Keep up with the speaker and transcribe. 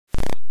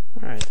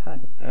Alright, hi.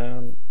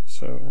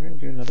 So I'm going to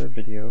do another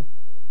video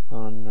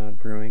on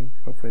brewing.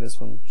 Hopefully this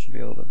one should be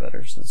a little bit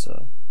better since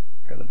I've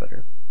got a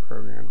better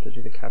program to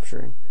do the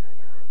capturing.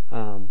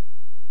 And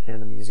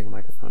I'm using a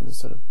microphone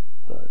instead of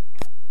the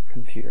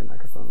computer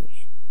microphone,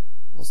 which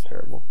was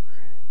terrible.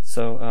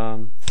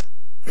 So,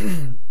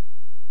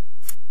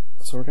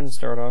 so we're going to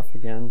start off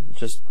again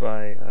just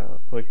by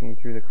looking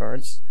through the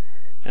cards.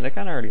 And I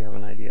kind of already have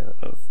an idea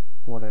of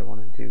what I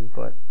want to do,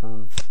 but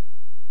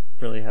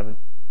really haven't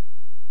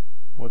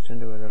looked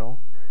into it at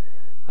all.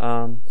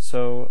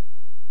 So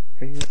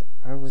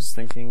I was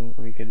thinking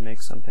we could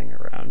make something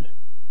around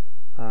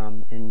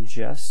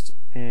ingest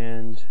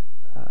and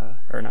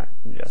or not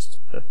ingest,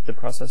 the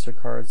processor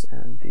cards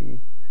and the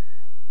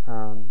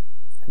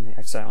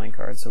exiling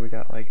cards. So we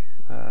got like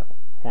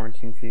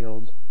quarantine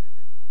field.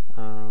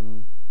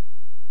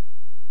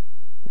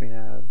 We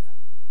have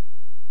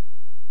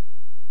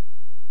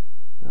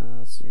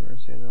let's see,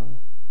 where's the other one?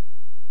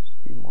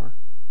 A few more.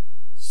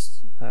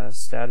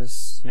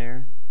 Stasis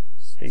snare,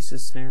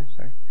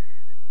 sorry.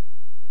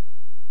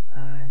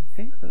 I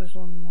think there's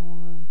one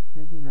more,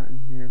 maybe not in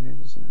here,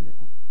 maybe it's in a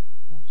different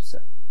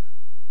set.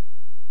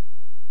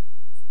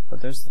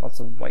 But there's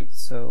lots of white,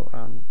 so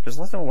there's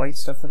lots of white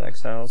stuff with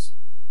exiles.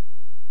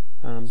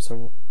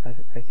 So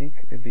I think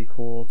it'd be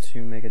cool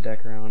to make a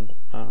deck around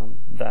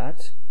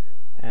that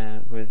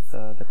and with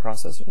the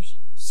processors.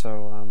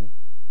 So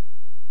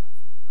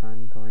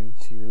I'm going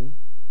to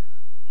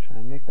try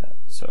and make that.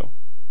 So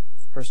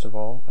first of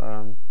all,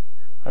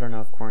 I don't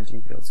know if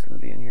quarantine field's going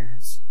to be in here.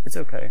 It's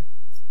okay.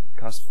 It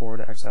costs 4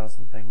 to exile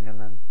something,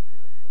 and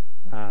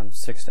then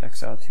 6 to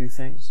exile 2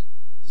 things.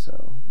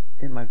 So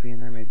it might be in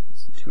there. Maybe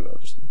it's 2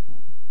 others.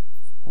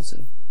 We'll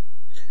see.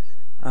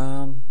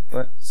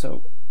 But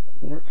so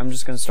I'm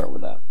just going to start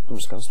with that. I'm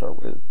just going to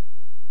start with,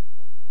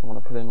 I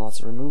want to put in lots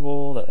of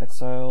removal that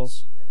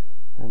exiles,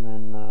 and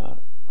then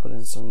put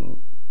in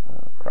some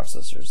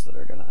processors that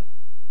are going to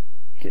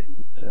get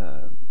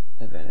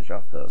advantage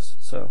off those.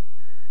 So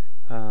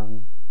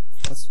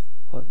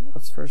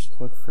let's first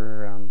look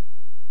for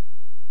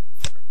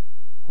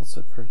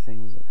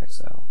things that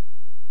exile.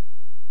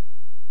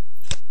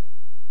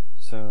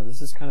 So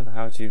this is kind of a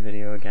how-to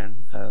video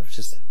again of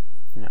just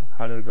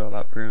how to go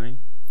about brewing,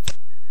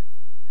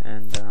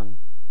 and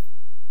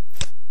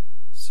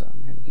so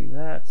I'm going to do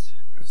that.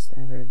 Go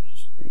standard,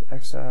 just do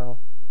exile,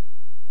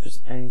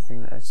 just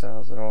anything that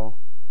exiles at all.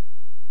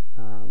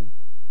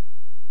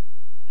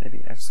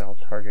 Maybe exile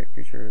target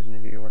creatures,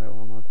 maybe what I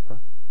want to look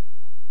for.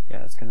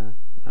 Yeah, it's gonna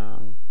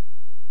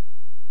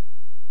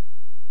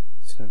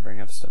bring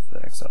up stuff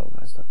that exiles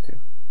my stuff too.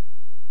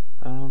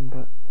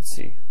 But let's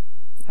see.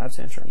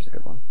 Absent Charm's a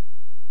good one.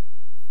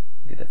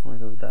 You could definitely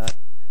go with that.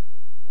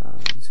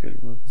 It's good to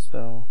remove the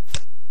spell,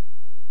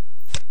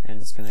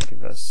 and it's gonna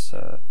give us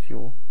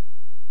fuel.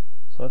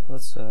 So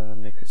let's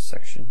make a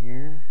section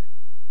here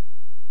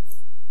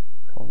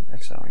called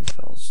exiling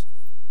spells.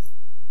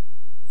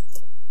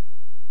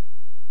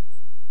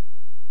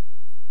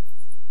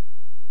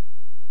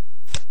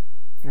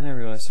 And I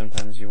realize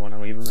sometimes you want to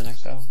leave them in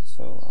exile,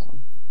 so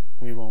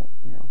we won't,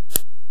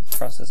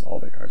 process all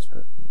their cards,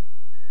 but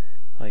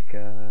like,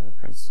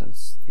 for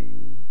instance,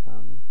 the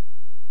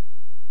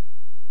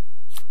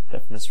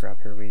Deafness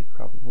Raptor, we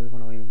probably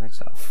want to leave in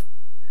exile.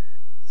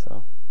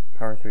 So,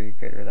 Power 3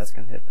 Creator, that's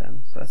going to hit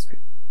them, so that's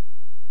good.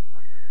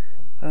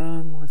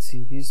 Let's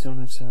see, these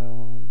don't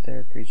exile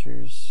their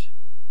creatures.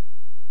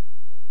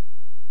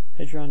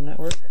 Hadron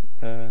Network?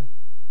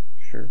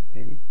 Sure,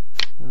 maybe.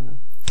 I don't know.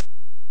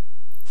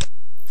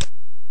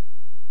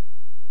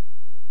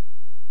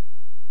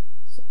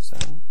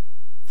 Exile.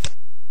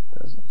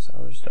 Does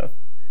exile other stuff.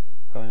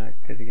 Probably not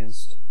good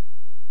against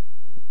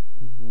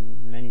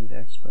many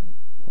decks, but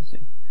we'll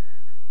see.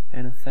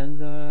 And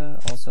Offenza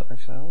also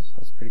exiles.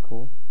 That's pretty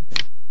cool.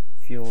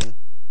 You can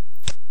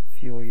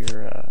fuel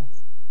your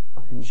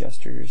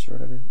ingesters or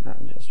whatever.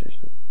 Not ingesters,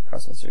 but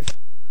processors.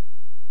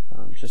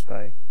 Just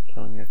by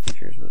killing their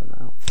features with them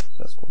out. So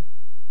that's cool.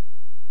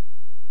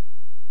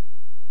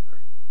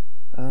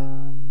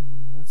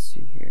 Let's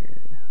see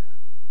here.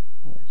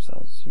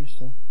 Exiles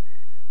useful.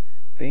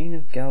 Bane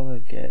of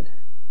Galaged.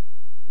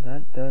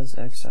 That does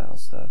exile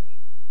stuff.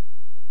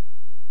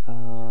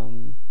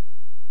 I'm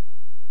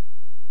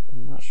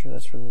not sure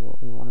that's really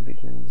what we want to be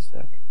doing in this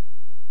deck.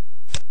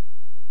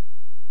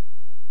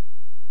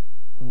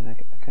 I mean, I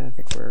kind of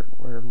think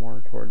we're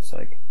more towards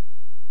like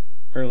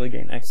early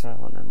game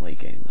exile and then late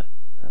game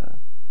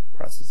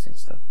processing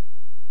stuff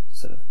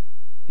instead of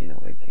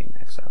late game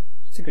exile.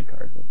 It's a good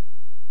card, but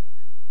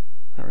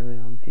not really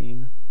on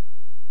theme.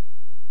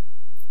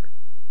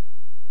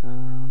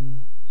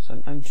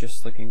 So I'm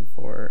just looking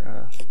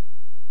for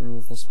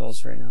removal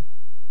spells right now.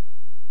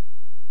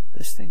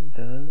 This thing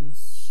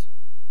does.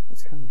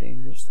 It's kind of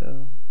dangerous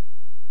though.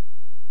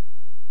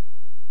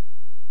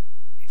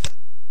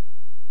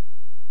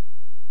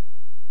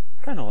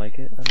 Kind of like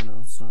it. I don't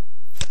know. It's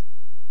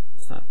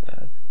not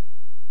bad.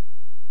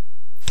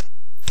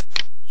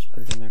 Just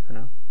put it in there for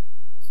now.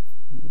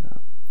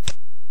 No.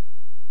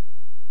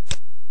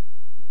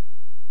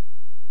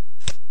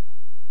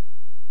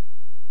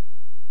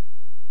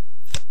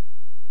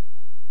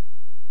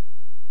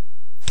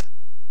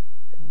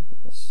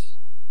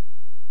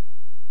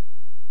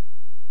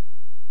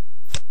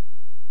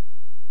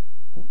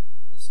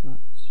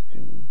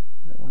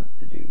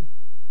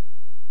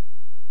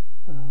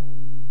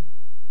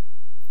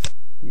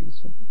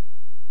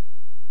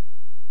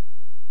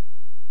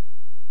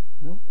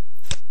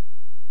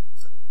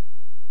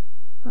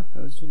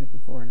 seen it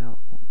before now.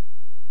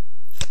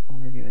 Or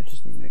maybe I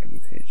just need to make a new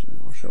page and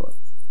then I'll show up.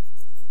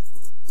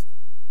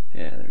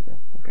 Yeah, there we go.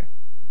 Okay.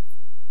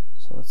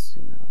 So let's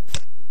see now.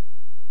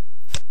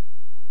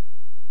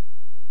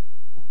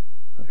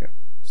 Okay,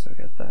 so I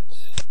got that.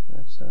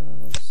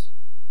 Exiles.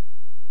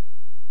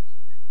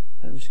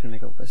 I'm just gonna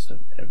make a list of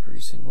every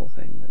single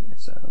thing that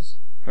exiles.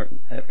 Or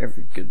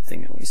every good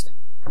thing at least.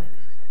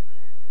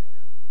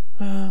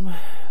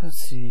 Let's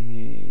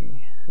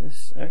see.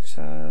 This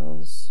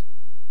exiles.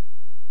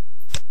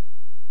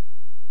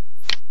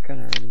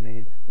 Kinda already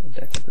made a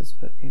deck with this,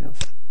 but you know,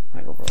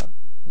 might overlap.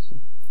 We'll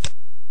see.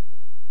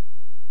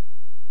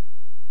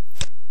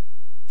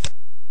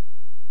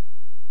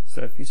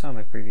 So if you saw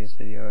my previous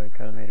video, I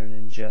kinda made an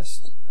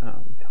ingest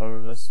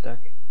colorless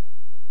deck.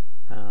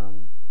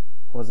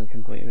 Wasn't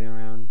completely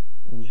around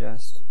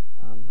ingest.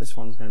 This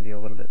one's gonna be a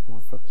little bit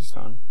more focused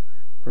on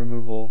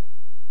removal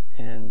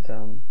and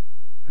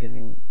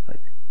getting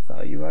like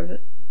value out of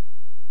it.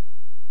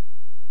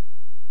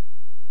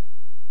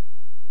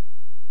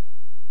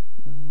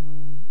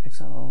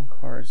 Exile all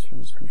cards from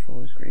his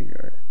controller's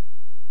graveyard.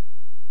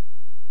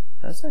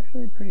 That's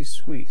actually pretty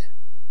sweet.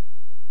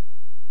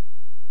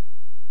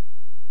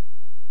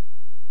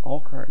 All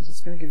cards. It's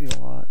gonna give you a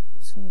lot.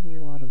 It's gonna give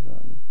you a lot of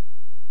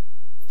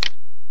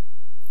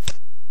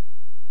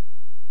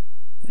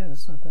yeah,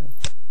 that's not bad.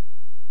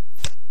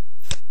 It's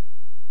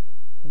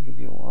gonna give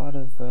you a lot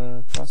of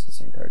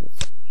processing targets,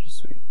 which is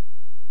sweet.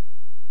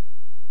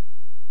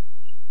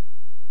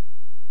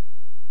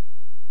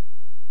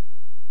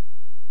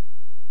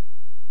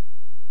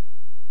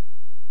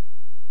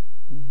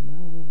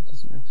 No, it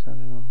doesn't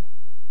exile.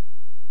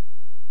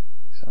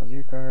 Exile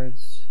your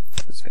cards.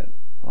 That's good.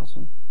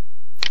 Awesome.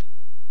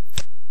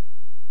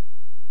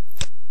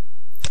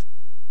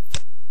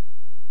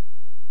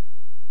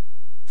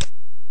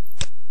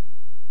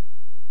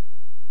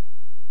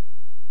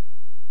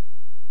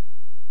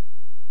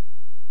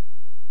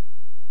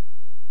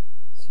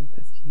 So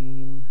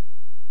 15.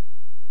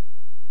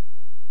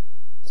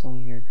 It's on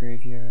your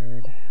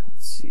graveyard.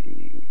 Let's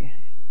see.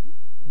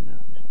 No,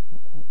 don't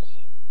want that.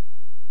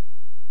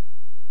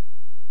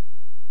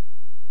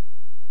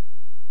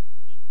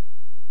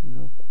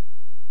 Nope.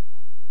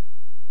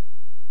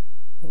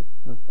 Nope,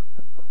 nope,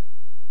 nope.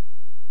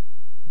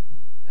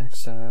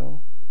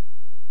 Exile.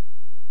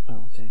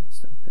 Oh, dang,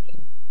 it's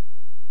 15.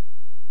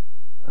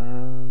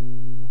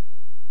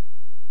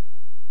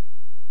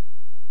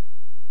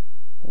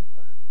 Nope.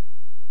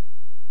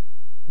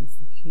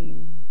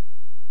 15.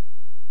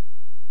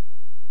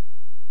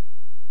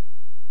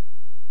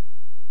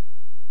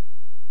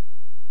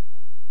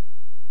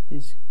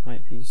 These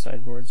might be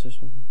sideboards or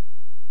something.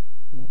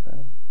 Not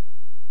bad.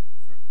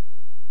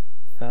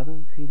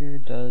 Fathom Feeder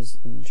does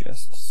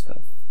ingest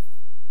stuff,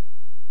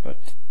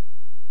 but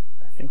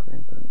I think we're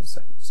going to put it in the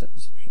second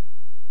section.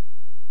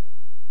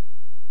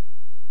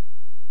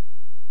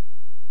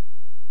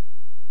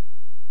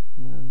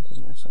 No, it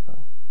doesn't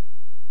exile.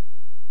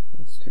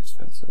 It's too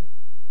expensive.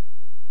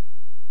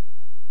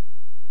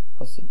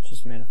 Plus it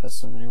just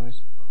manifests them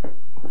anyways.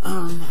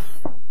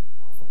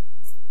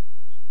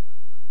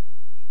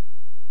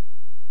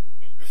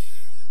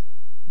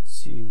 Let's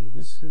see,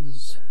 this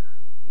is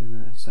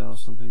gonna exile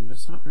something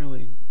that's not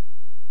really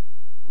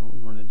what we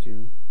want to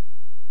do.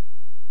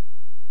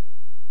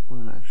 We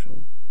want to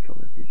actually kill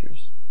the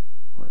creatures,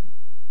 or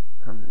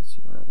permanents,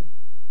 rather.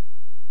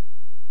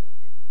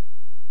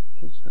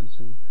 Too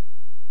expensive.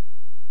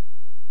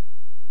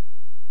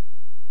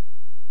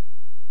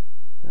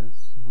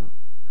 That's not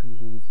going to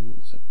do anything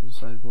except for the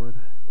sideboard.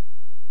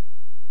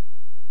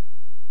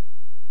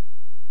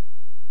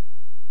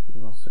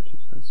 It's also too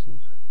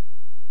expensive.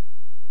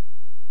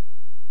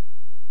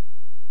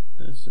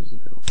 This is a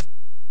good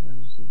one.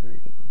 This is a very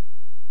good one.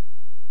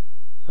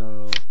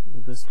 So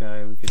with this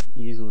guy, we could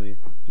easily,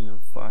 you know,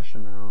 flash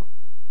him out,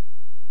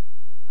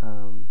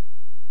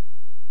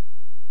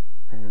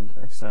 and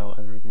exile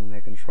everything they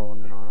control,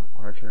 and then on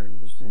our turn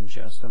just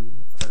ingest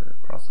them or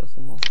process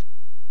them all.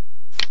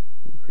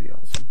 It'd be pretty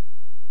awesome.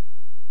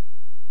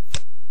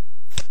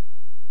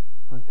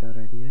 I like that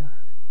idea.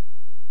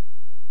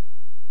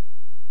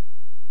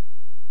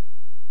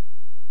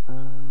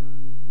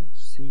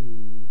 Let's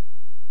see.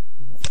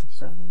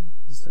 7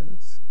 is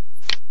this.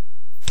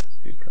 That's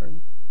a good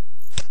card.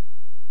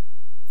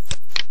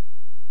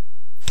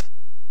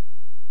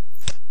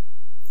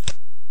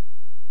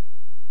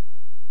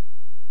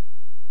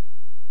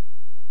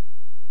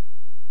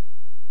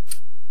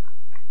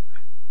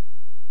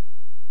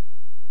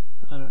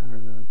 I don't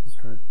really like this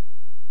card.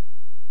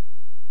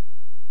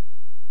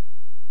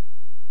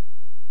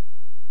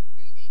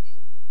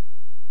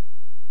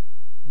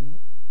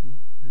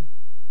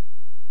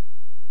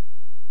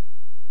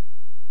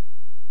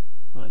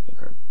 I like that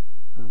card.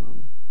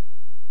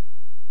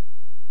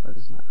 Card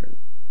is not great.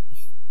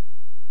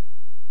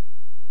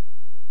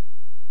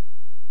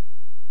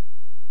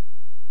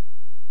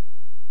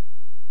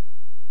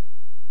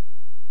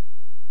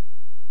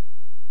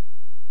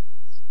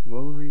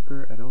 Woe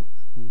Reaper, I don't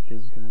think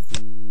is going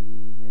to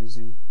be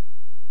amazing.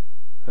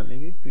 But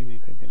maybe if we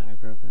make like an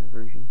eyebrow kind of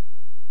version.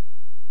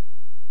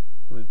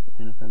 with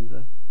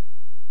Inoffensive.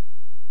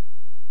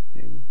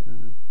 Maybe, I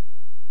don't know.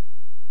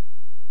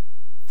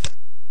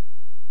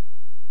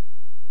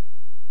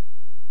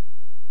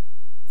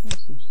 That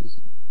seems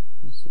decent.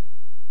 Let's see.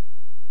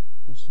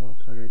 That's not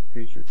target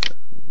creature card.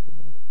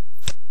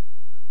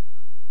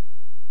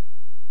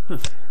 Huh.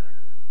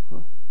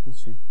 Well,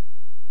 let's see.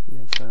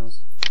 Yeah,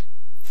 files.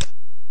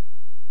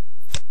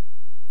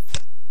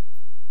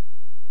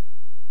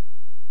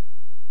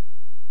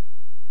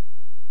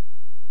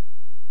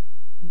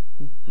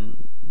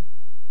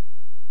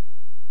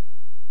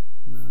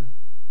 No.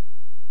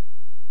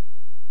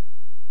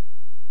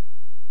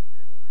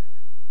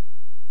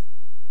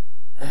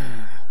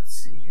 Let's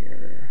see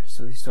here.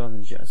 So we still have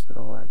ingest, but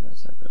I'll add that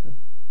separately.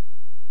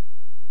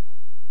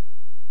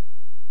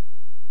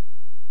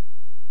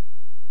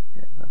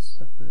 Yeah, that's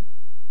separate.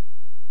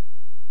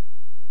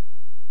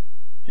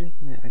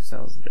 Anything that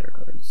exiles their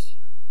cards.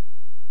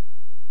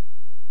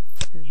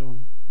 Here's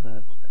one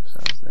that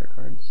exiles their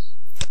cards.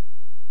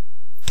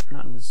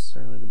 Not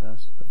necessarily the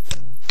best, but let's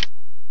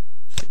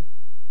see.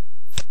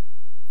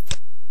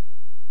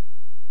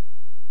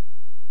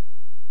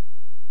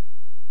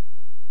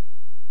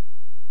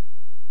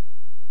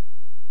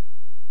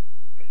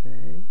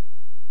 Okay.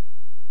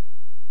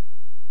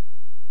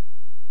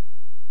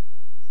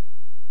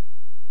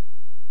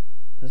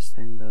 This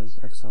thing does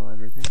exile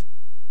everything.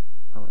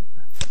 Oh wait.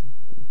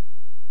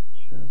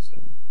 Just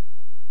kidding.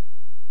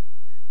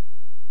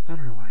 I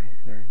don't know why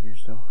they're in here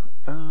still.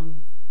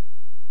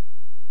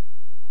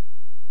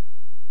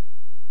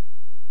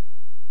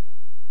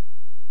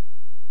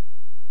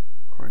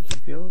 Quarantine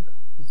field.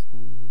 This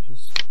thing we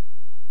just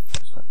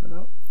talked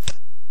about.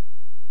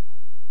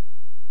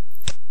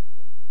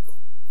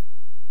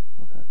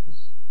 What that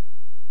is.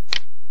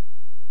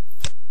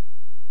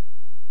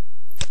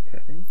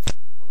 Okay.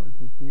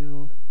 Quarantine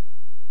field.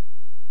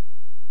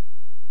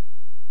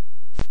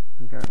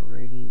 We got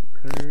Radiant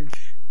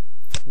Purge,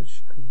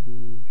 which could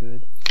be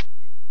good.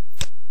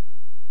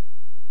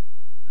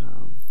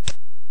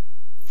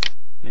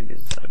 Maybe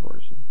it's a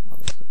sideboard issue,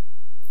 obviously.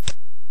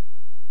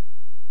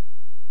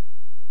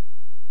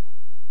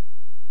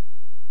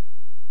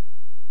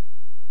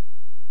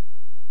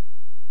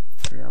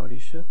 Reality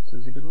Shift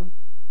is a good one.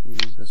 We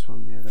use this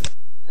one in the other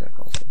deck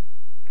also.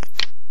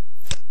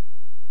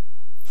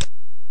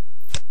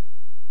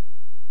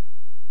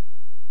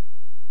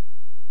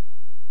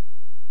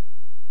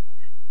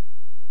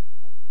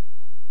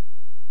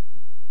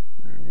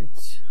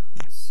 Alright,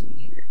 let's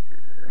see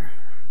here.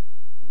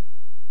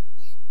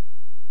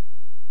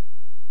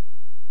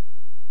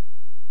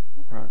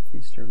 Rock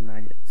Feaster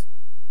Maggot.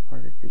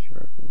 Target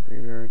creature from the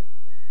graveyard.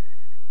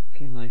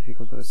 Gain life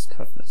equal to its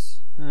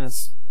toughness.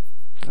 That's.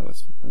 Oh,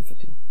 it's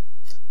 115.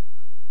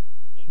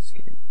 Just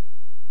kidding.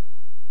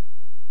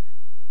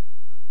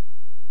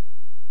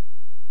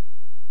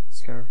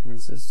 Scour from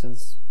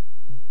Insistence.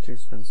 Too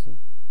expensive.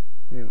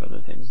 We have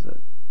other things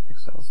that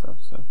excel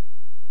stuff, so.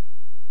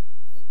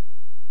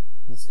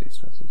 That's too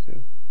expensive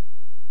too.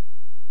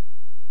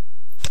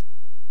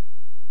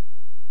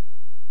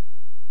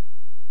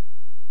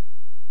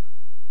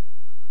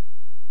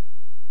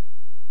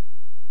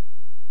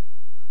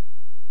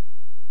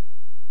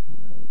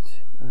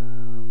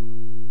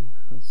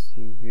 Let's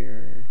see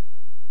here.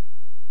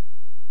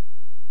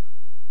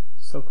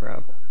 Silk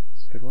Wrap.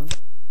 That's a good one.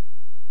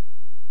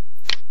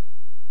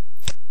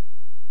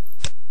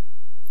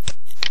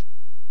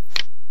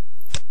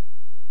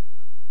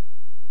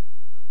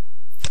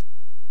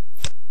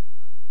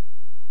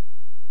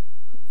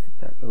 I think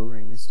that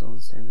O-ring is still in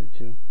standard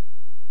too.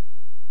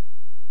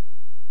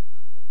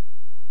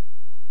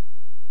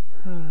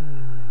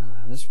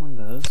 This one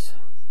does.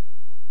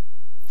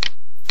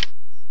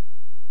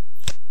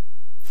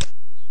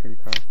 Pretty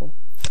powerful.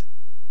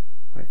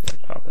 Might be the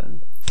top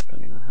end,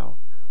 depending on how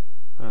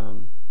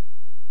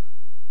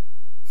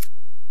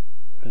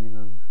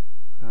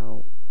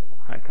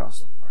high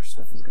cost our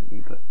stuff is going to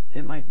be, but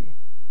it might be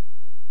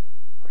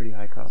pretty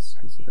high cost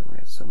considering we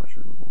have so much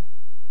removal.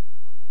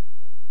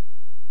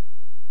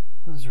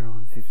 Those are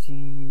all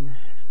 15.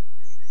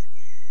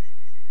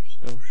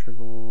 Spell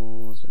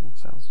Shrivel is an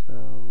exile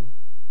spell.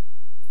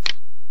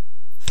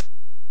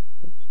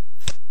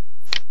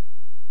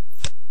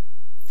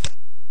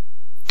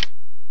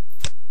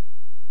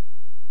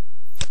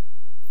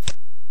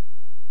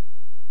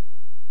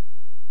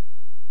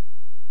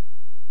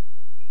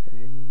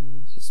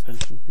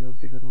 Suspension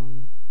Field's a good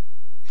one.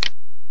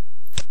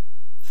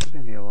 There's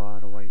gonna be a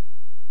lot of white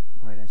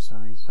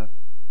exiling stuff.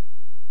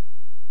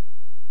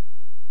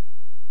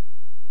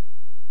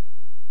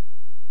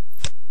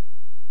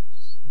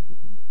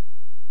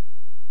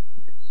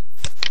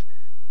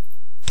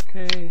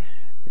 Okay,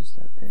 is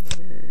that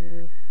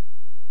there?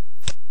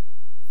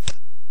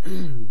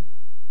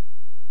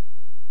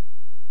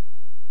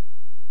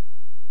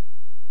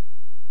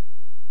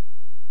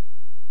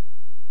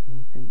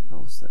 Anything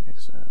else that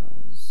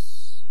exiles?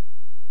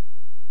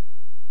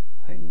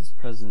 Titan's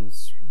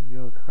Presence.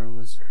 Reveal a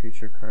colorless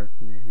creature card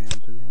from your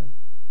hand. Do we have?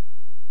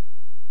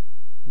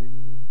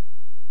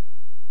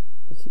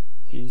 It's a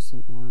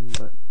decent one,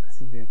 but I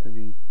think we have to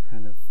be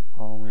kind of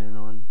all in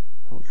on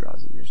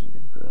Eldrazi or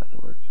something for that to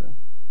work, so.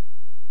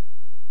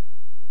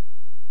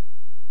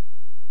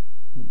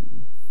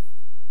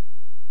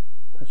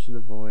 Touch of the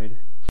Void.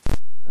 I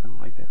don't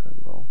like that card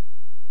at all.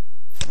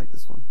 I like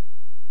this one.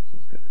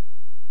 This is good.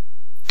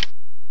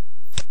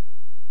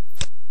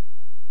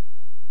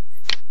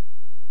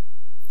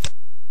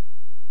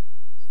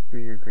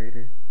 3 or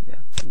greater.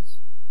 Yeah, it's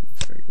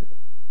very good.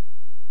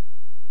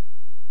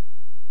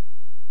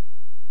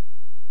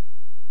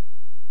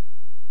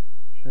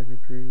 Treasure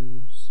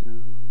Cruise,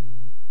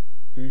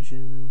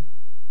 Fusion.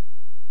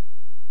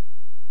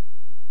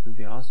 It would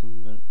be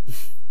awesome, but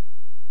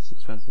it's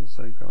expensive,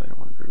 so you probably don't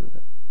want to brew with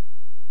it.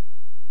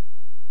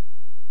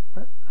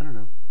 But, I don't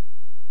know.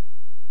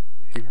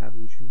 If you have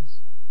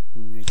machines,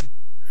 maybe.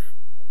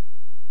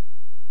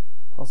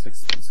 Also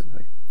expensive,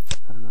 like,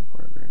 I don't know if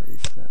we're ever ready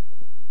for that.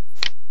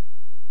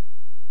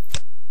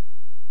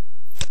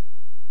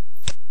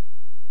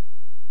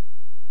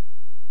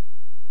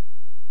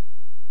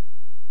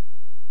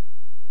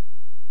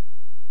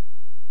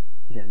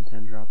 Again,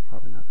 10 drop,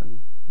 probably not going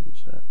to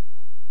reach that.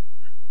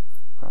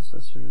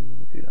 Processor,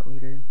 we'll do that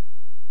later.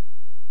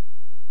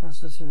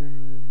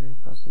 Processor.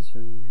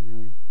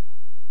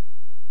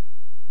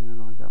 And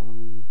I like that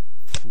one.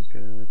 Sounds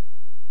good.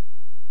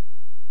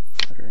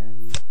 Better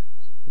end.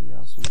 Pretty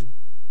awesome.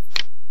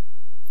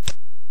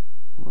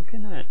 I'm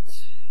looking at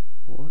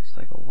what looks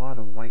like a lot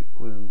of white,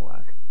 blue, and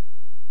black.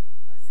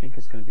 I think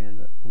it's going to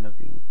end up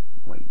being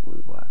white,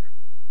 blue, black.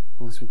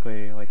 Unless we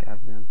play like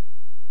Abdan.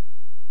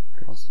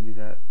 Could also do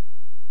that.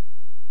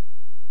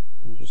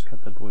 And just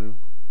cut the blue.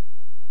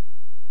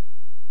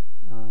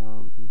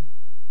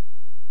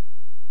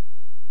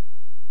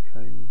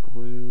 Cutting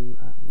blue.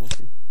 We'll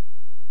see.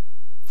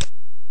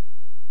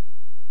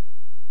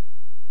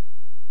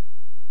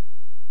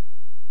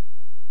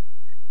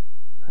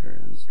 Better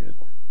end's good.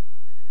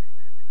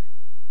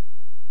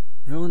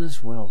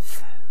 Villainous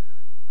Wealth.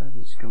 That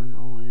is going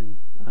all in.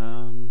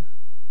 10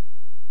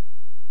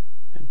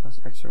 plus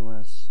X or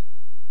less.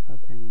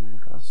 Okay, mana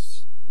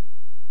costs.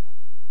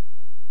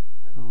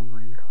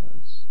 Online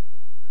cards.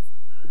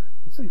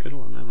 It's a good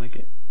one, I like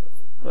it.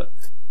 But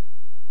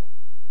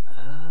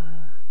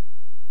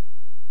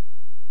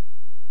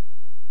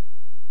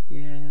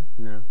yeah,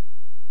 no. I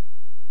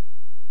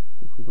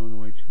think we're going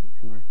away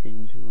from our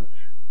theme too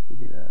much to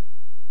do that.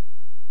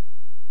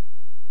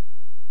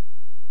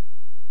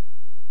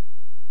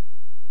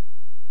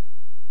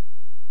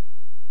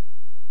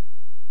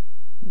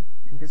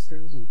 I guess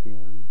there isn't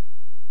the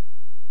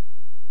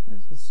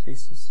there's the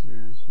stasis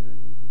there, so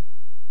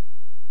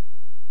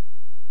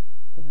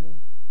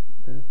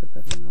did I put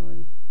that in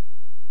already?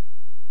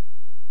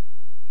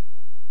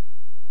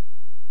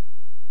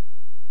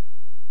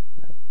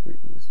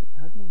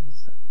 How did I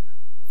miss that?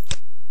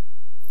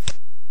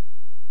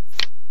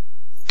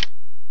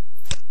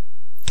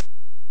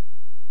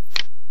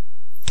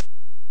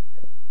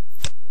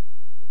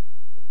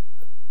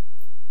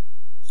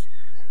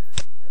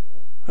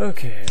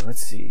 Okay,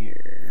 let's see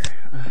here.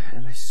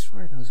 And I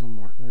swear there was one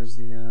more. There's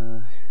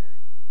the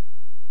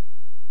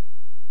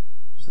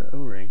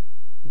O-ring.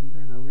 Isn't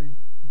there an O-ring?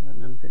 About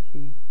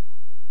 950?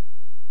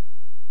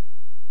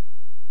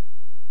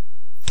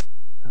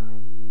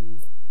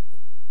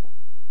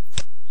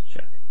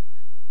 Check.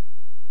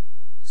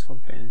 It's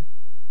called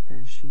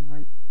Banishing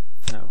Light?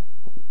 No.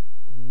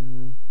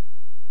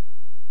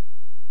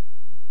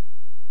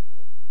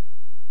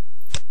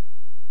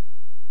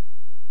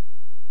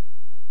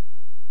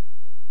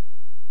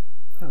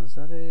 Oh, is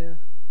that a,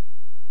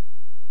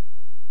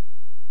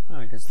 oh,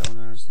 I guess that one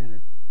are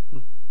standard.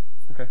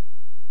 Okay.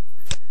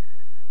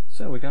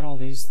 So, we got all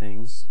these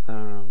things.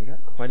 We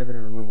got quite a bit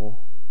of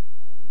removal.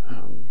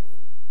 I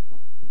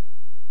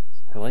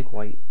like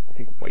white. I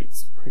think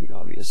white's pretty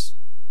obvious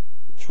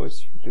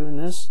choice for doing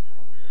this.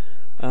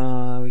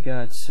 We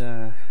got,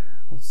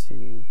 let's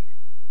see.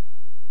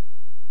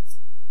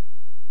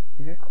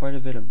 We got quite a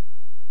bit of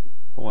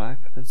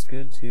black that's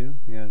good too.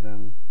 We have,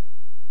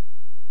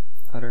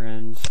 Utter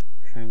End,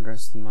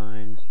 Transgress the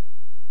Mind.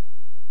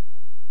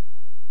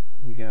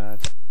 We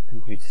got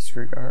Complete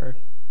Disregard.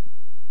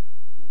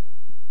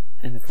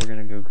 And if we're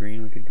gonna go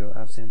green, we could go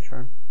Absent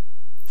Charm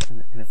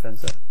and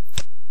Inoffensive,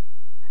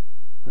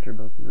 which are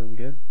both really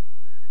good.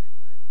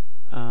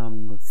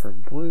 For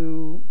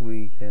blue,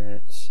 we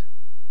get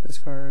this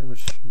card,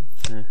 which,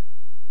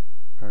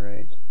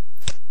 alright.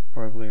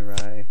 Horribly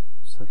Awry,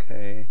 it's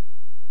okay.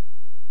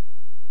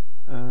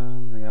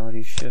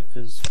 Reality Shift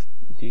is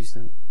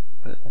decent,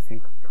 but I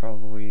think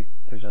probably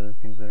there's other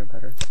things that are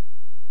better.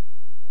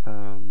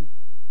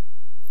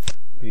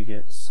 We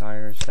get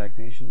Sire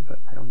Stagnation, but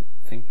I don't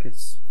think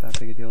it's that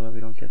big a deal that we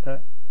don't get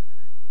that.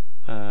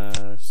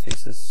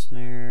 Stasis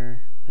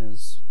Snare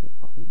is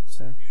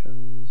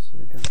sections,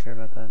 we don't care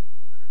about that.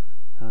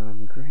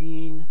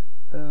 Green,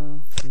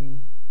 though,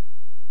 green.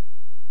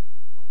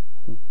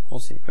 We'll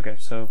see. Okay,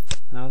 so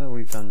now that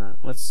we've done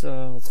that, let's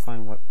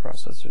find what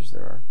processors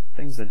there are.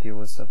 Things that deal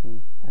with stuff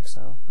in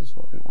exile is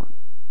what we want.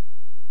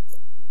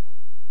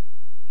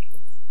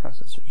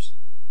 Processors.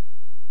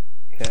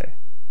 Okay,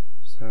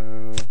 so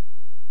So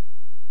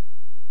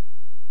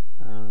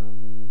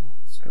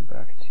let's go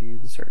back to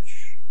the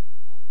search.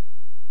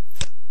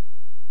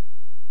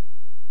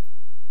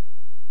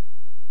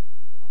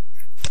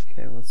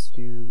 Okay, let's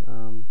do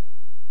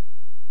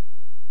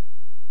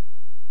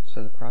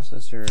so the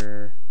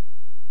processor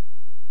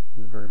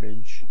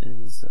verbiage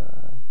is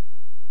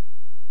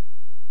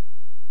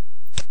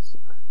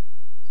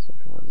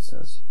what it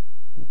says.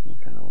 You can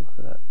kind of look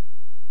for that.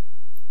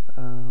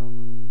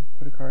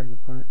 Put a card the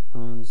opponent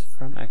owns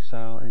from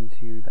exile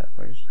into that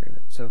player's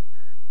graveyard. So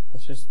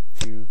let's just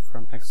do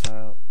from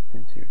exile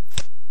into.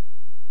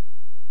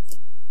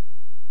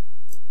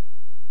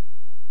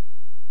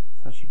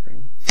 That should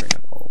bring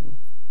up all of them.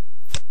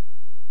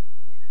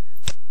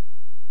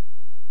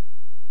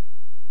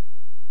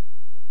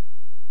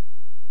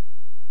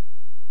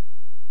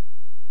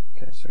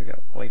 Okay, so we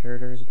got Blight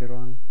Herder is a good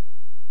one.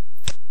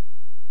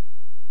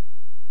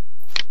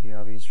 The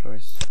obvious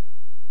choice.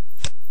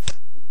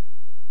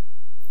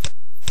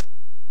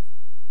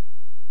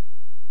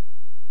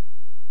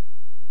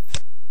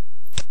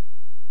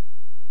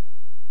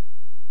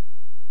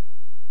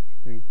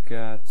 We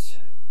got,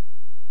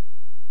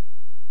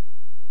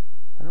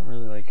 I don't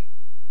really like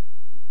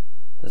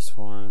this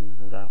one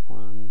or that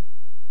one.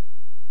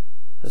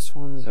 This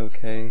one's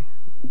okay.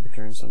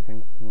 Return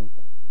something from,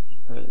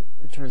 or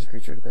returns a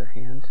creature to their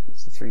hand.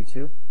 It's a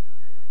 3/2.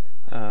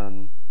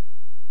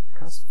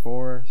 Costs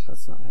 4, so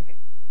it's not like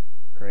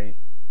great.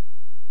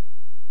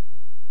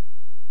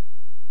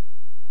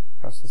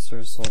 Processor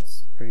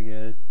Assault's pretty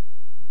good.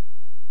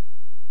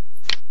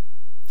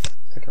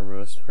 It's like a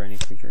roast for any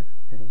creature.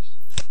 It is.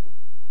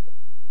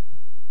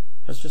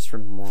 That's just for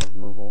more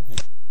removal.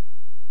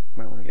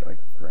 Might want to get like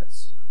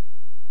threats.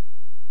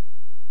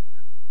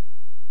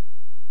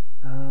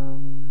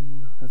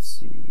 Let's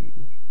see.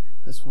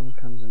 This one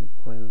comes into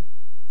play with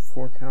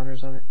 4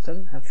 counters on it. It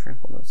doesn't have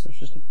trample though, so it's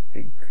just a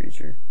big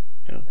creature.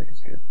 I don't think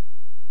it's good.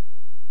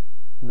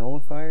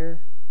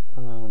 Nullifier.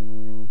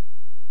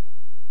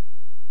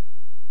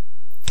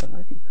 That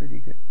might be pretty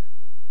good.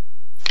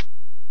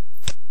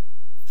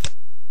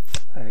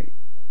 I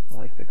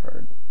like the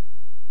card.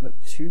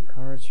 But 2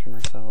 cards for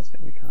myself is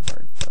going to be kind of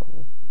hard,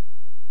 probably.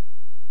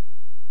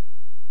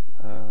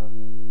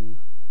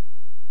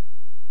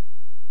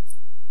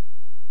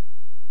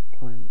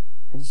 Playing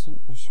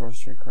instant or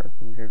sorcery card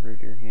from graveyard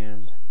to your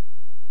hand.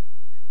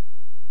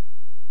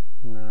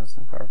 No, that's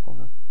not powerful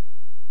enough.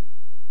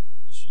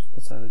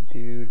 Puts out a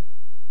dude.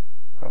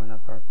 Probably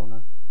not powerful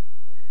enough.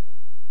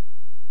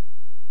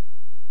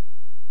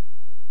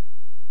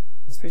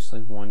 It's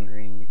basically 1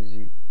 green because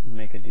you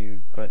make a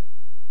dude, but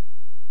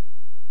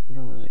you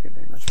don't really get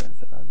very much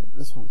benefit out of it.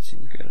 This one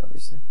seems good,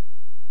 obviously.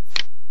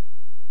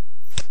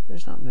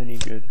 There's not many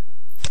good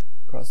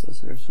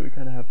processors, so we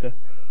kind of have to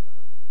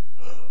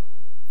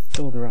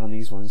build around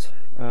these ones.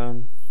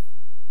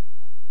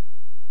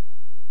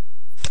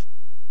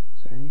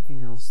 Is there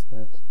anything else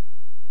that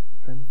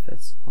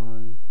benefits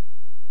on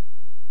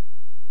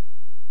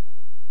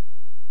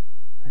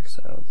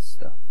exiled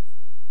stuff?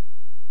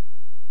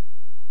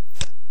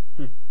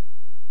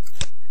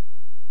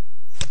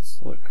 Let's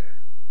look.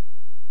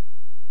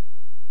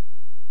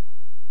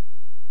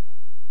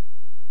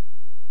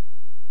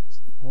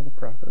 All the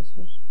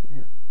processors?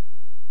 Yeah.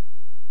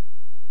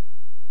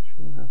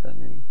 Actually, not that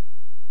many.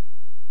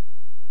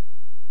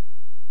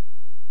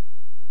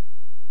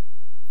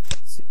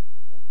 Let's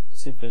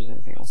see if there's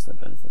anything else that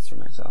benefits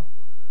from exile.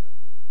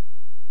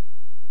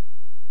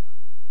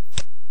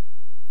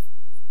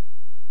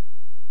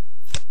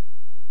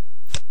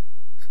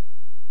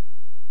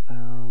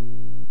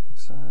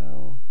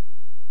 Exile.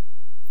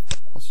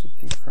 Also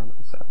think from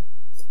exile.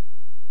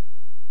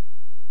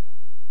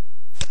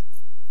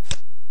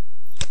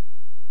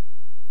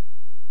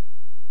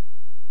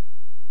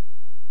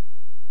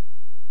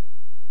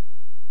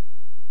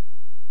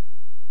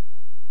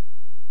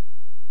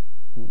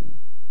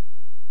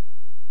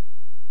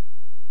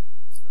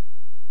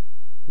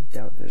 I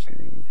doubt there's going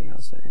to be anything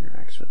else that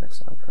interacts with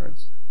exile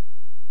cards.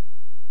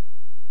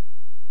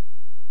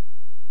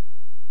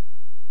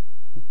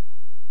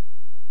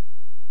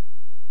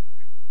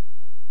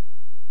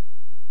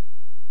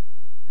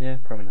 Yeah,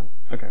 probably not.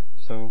 Okay,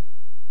 so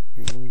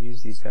we'll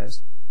use these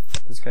guys.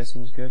 This guy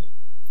seems good.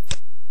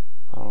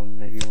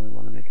 Maybe we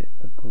want to make it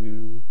the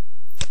blue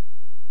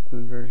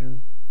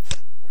version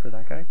for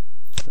that guy.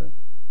 The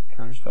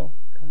counterspell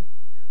guy.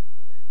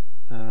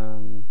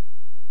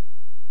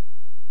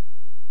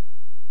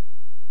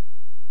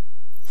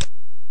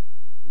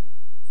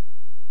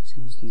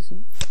 Seems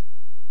decent.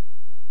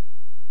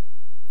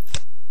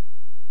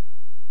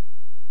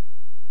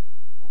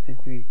 I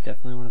think we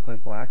definitely want to play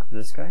black with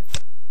this guy.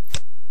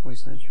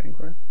 Waste that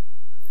Strangler.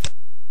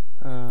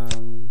 Alright,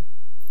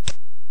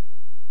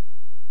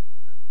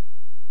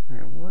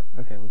 what?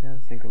 Okay, we gotta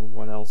think of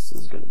what else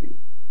is gonna be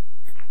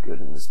good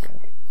in this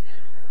deck.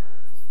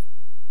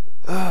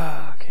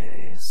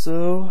 Okay,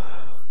 so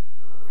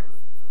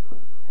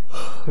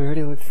we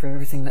already looked for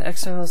everything that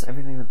exiles,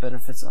 everything that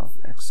benefits off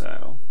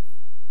exile.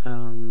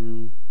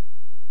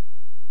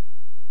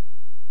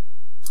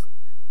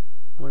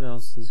 what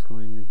else is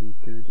going to be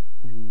good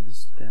in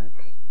this deck?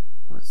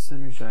 What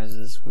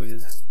synergizes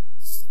with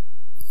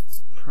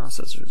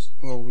processors?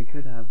 Well, we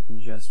could have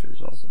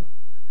ingesters also.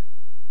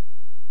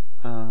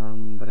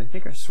 But I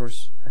think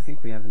I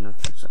think we have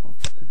enough exile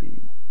to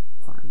be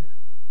fine.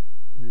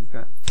 We've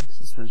got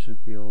suspension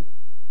field,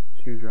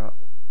 2-drop,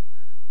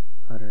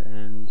 utter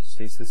end,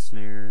 stasis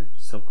snare,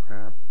 silk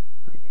crab.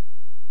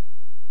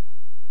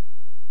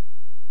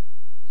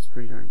 It's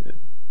pretty darn good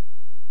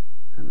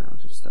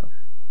amount of stuff.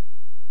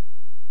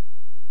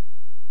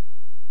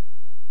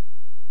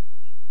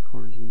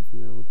 Quarantine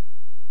field.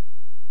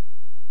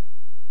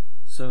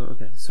 So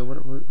okay, so what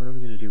are we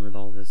going to do with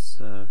all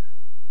this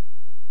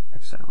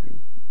exiling,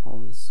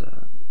 all these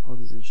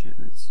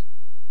enchantments?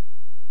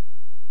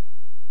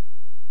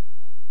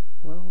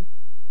 Well,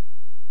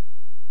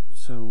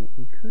 so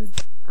we could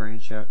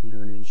branch out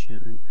into an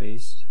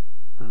enchantment-based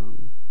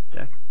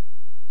deck.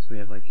 So we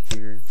have like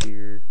here,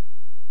 here,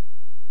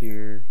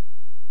 here.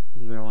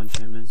 These are all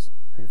enchantments.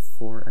 I have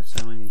 4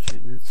 exiling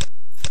enchantments.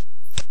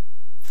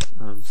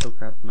 Silk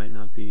Crab might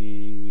not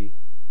be.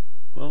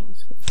 Well,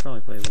 it's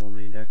probably playable in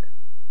main deck.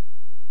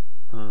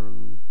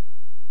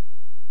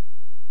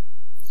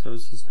 So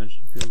is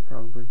Suspension Field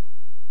probably.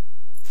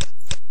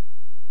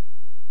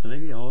 So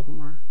maybe all of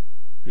them are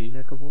main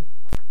deckable.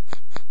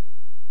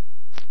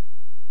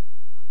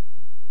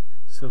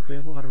 So if we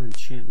have a lot of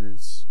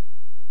enchantments,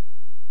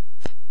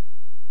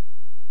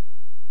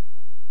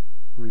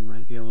 we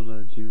might be able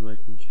to do like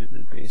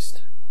enchantment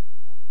based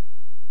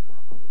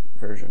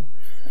version.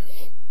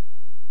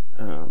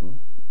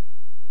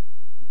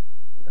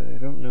 But I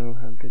don't know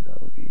how good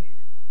that would be.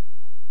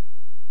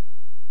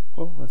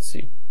 Well, let's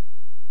see.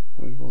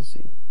 We will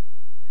see.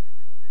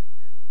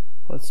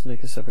 Let's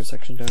make a separate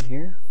section down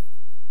here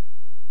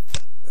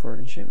for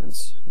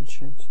enchantments.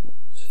 Enchantment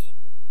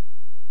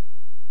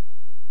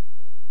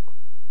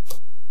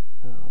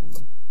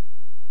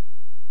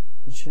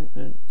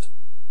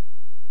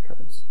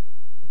cards.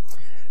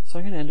 So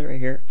I'm going to end it right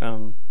here.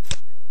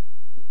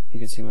 You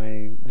can see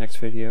my next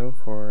video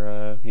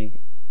for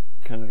me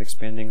kind of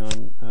expanding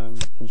on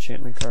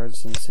enchantment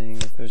cards and seeing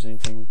if there's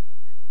anything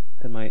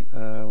that might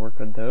work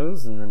with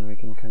those, and then we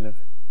can kind of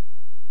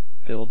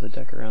build a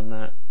deck around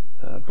that,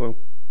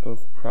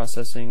 both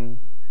processing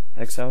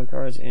exile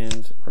cards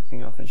and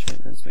working off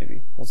enchantments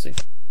maybe. We'll see.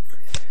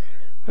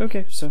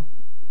 Okay, so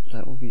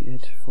that will be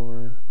it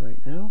for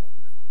right now.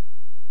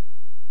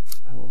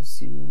 I will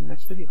see you in the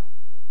next video.